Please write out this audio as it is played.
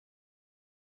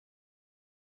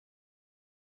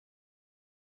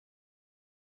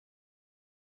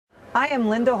I am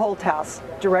Linda Holthouse,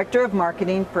 Director of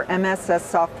Marketing for MSS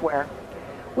Software.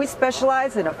 We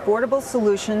specialize in affordable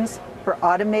solutions for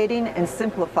automating and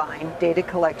simplifying data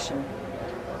collection.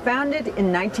 Founded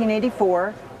in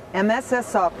 1984, MSS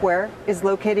Software is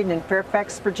located in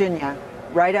Fairfax, Virginia,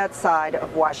 right outside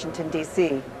of Washington,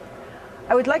 D.C.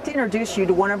 I would like to introduce you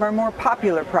to one of our more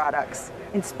popular products,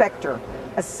 Inspector,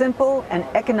 a simple and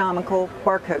economical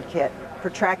barcode kit for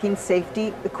tracking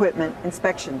safety equipment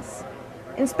inspections.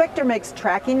 Inspector makes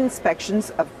tracking inspections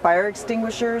of fire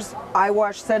extinguishers, eye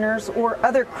wash centers, or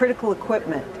other critical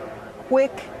equipment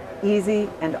quick, easy,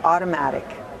 and automatic.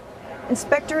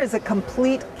 Inspector is a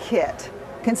complete kit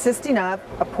consisting of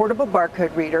a portable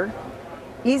barcode reader,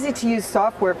 easy-to-use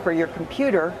software for your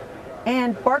computer,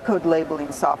 and barcode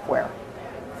labeling software.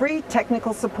 Free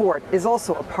technical support is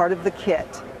also a part of the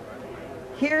kit.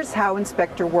 Here's how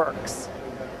Inspector works.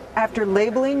 After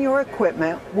labeling your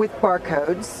equipment with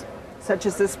barcodes, such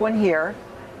as this one here,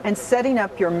 and setting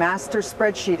up your master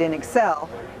spreadsheet in Excel,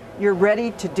 you're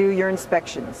ready to do your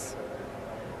inspections.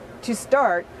 To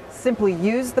start, simply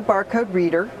use the barcode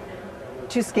reader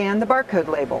to scan the barcode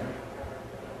label.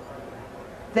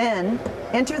 Then,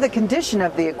 enter the condition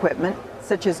of the equipment,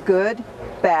 such as good,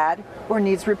 bad, or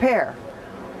needs repair.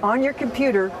 On your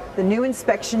computer, the new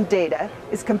inspection data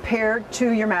is compared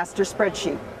to your master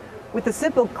spreadsheet. With a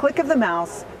simple click of the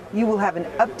mouse, you will have an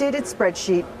updated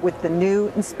spreadsheet with the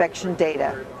new inspection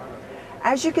data.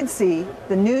 As you can see,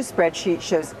 the new spreadsheet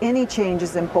shows any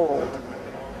changes in bold.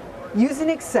 Using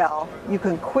Excel, you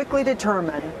can quickly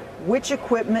determine which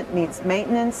equipment needs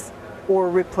maintenance or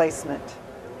replacement.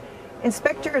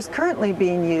 Inspector is currently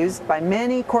being used by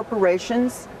many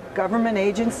corporations, government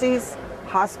agencies,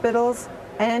 hospitals,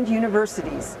 and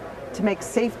universities to make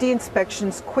safety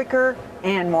inspections quicker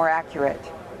and more accurate.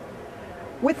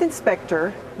 With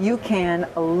Inspector, you can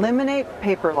eliminate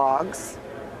paper logs,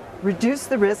 reduce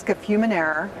the risk of human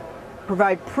error,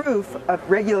 provide proof of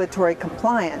regulatory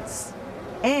compliance,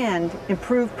 and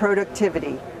improve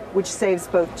productivity, which saves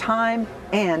both time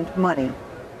and money.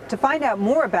 To find out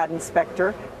more about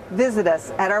Inspector, visit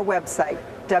us at our website,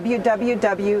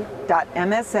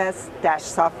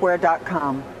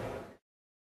 www.mss-software.com.